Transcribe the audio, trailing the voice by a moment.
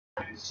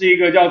是一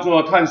个叫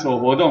做探索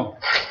活动，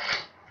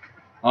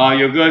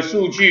有个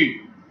数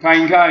据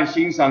看一看，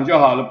欣赏就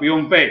好了，不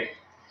用背。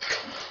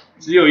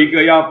只有一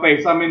个要背，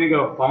上面那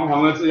个黄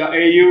黄的字叫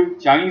AU，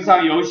 讲义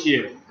上有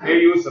写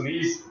AU 什么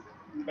意思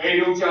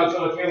 ？AU 叫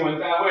做天文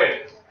单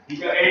位，一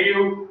个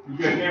AU 一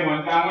个天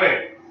文单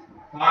位，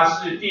它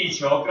是地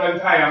球跟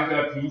太阳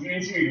的平均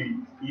距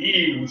离1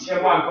亿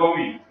5000万公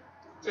里，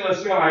这个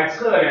是用来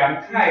测量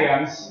太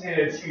阳系内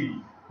的距离。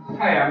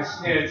太阳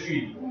系内的距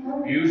离，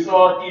比如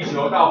说地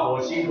球到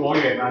火星多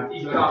远啊，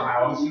地球到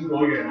海王星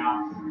多远啊，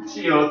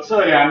是有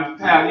测量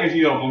太阳系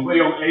距离，我们会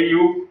用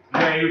AU，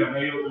 AU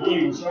等于 1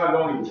亿5000万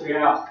公里，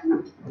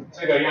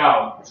这个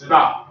要知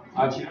道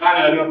啊，其他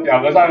的就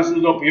表格上的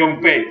数都不用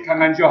背，看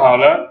看就好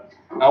了。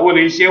问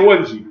了一些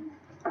问题，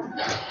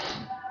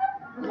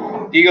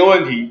第一个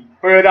问题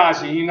，8大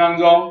行星当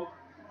中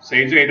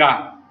谁最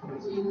大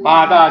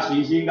？8大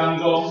行星当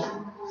中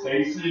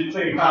谁是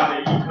最大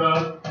的一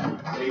颗？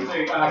谁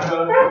最大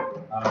颗？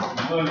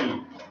请问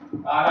你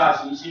8大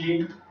行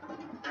星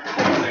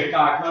谁最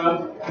大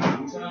颗？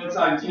停车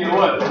站借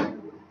问。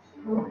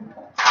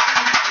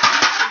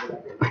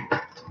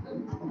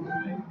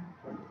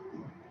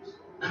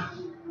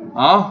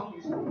好，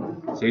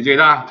谁最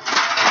大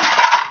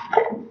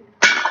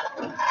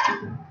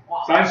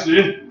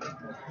？30。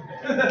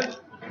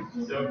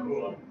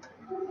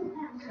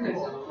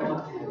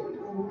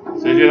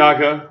谁最大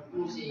颗？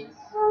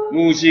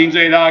木星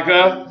最大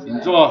颗，请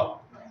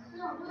坐。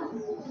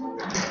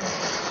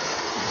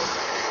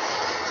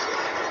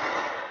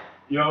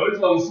有一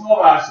种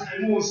说法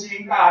是木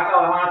星大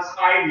到它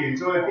差一点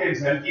就会变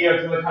成第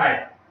二颗太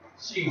阳，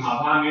幸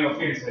好它没有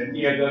变成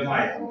第二颗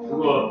太阳。如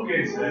果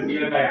变成第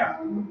二太阳，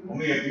我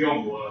们也不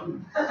用活了，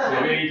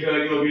左边一颗，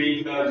右边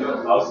一颗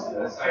就老死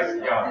人，晒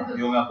死掉了，不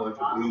用要活就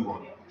不用活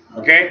了。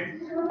OK，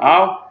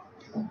 好。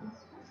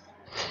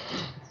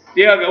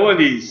第二个问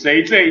题，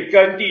谁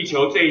跟地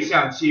球最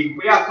像？请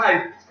不要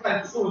看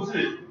数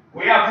字，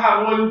不要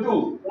看温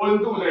度，温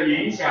度的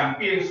影响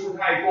变数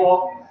太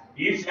多。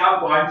你只要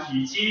管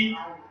体积、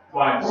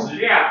管质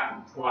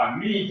量、管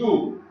密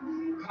度，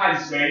看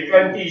谁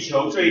跟地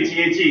球最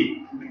接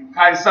近，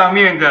看上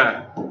面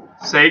的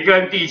谁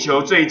跟地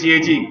球最接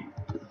近。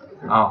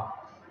好，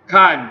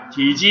看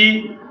体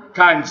积、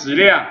看质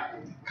量、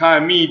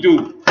看密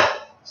度，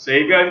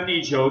谁跟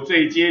地球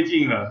最接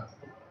近了？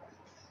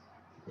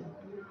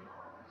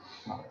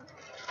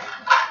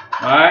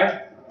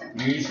来，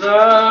女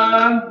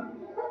生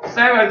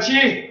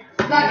7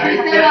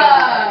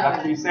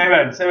 Lucky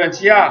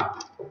 7啊！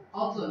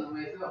好准哦，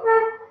没错。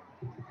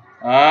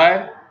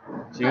来，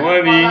请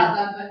问你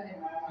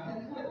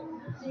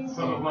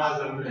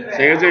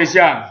谁跟最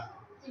像？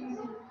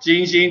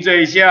金星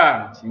最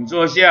像，请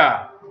坐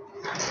下。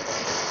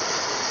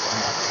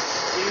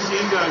金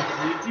星的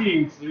直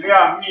径、质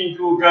量、密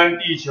度跟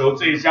地球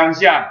最相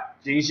像，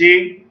金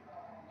星。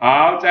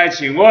好，再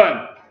请问，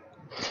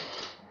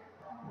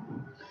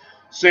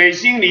水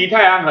星离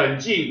太阳很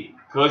近。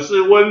可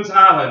是温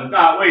差很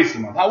大，为什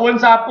么？它温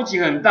差不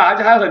仅很大，而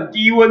且还很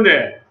低温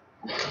的，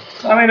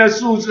上面的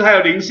数字还有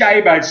零下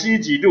170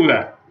几度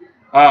的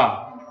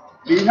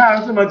离太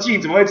阳这么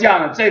近，怎么会这样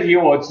呢？这题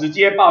我直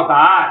接报答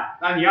案，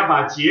那你要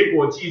把结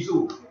果记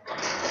住，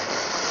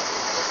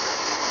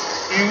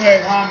因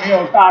为它没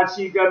有大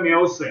气跟没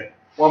有水。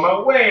我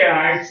们未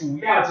来主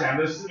要讲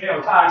的是没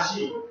有大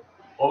气，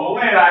我们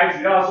未来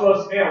主要说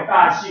的是没有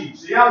大气，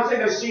只要这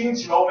个星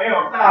球没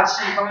有大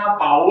气帮它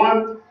保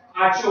温。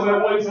它就会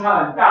温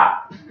差很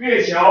大，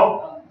月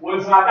球温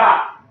差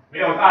大，没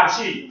有大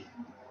气；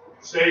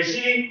水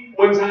星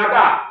温差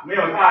大，没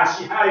有大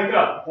气。还有一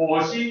个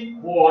火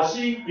星，火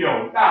星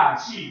有大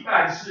气，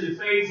但是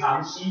非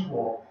常稀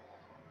薄，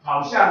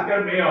好像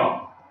跟没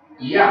有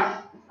一样，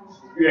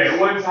也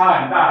温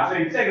差很大。所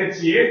以这个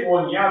结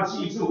果你要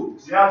记住，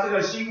只要这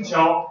个星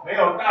球没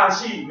有大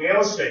气，没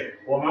有水，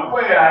我们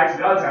未来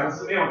主要讲的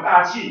是没有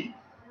大气，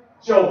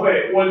就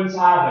会温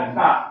差很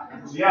大。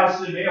只要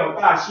是没有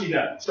大气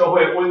的，就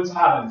会温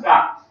差很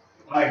大。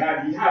来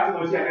看，离太阳这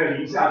么近，还有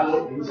零下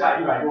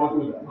100多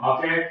度的。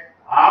OK，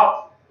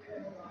 好，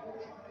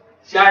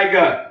下一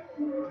个，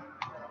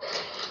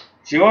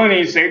请问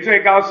你谁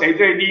最高，谁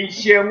最低？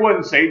先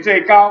问谁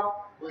最高，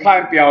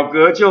看表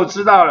格就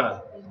知道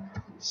了。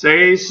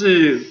谁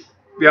是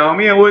表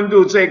面温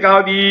度最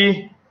高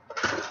的？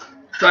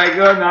帅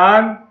哥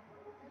男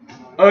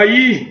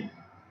，21。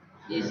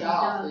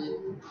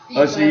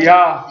21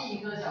号。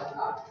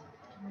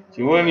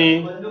请问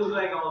你温度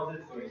最高的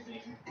是水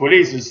星。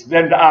Please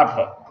stand up.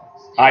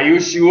 Are you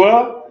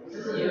sure?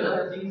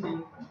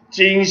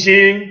 金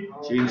星，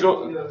请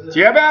坐。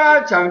请不要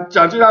讲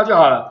最大就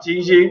好了。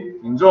金星，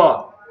请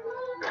坐。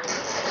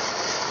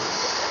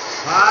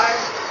来，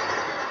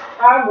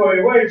待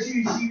会会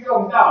继续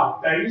用到，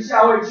等一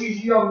下会继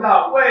续用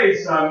到。为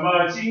什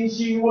么金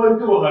星温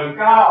度很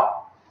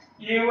高？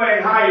因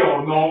为它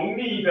有浓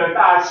密的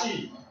大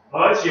气，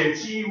而且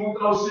几乎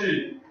都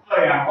是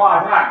二氧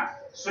化碳。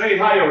所以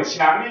它有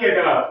强烈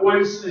的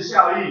温室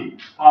效应，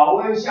保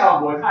温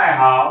效果太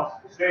好，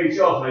所以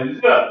就很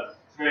热。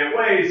所以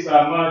为什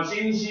么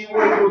金星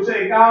温度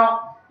最高？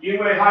因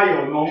为它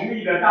有浓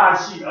密的大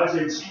气，而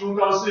且几乎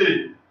都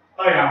是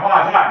二氧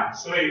化碳，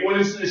所以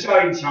温室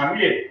效应强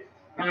烈。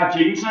那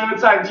停车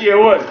暂借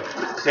问，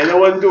谁的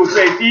温度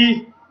最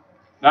低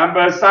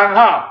 ？Number 3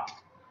号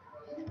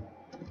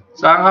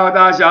，3号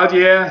大小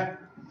姐，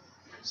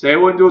谁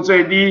温度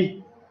最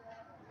低？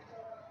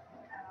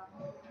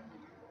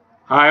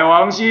海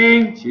王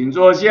星，请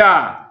坐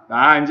下。答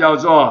案叫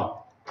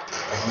做，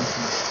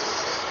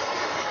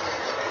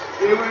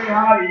因为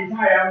它离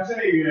太阳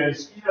最远，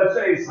吸的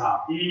最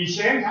少。以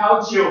前考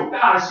9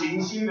大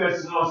行星的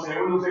时候，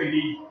谁温度最低？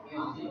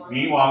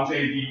冥王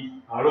最低。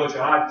好，如果9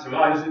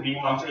大就是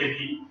冥王最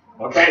低。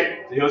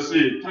OK， 这就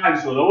是探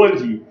索的问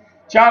题。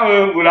请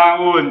问有人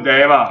有问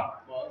题吗？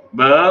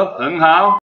没，很好。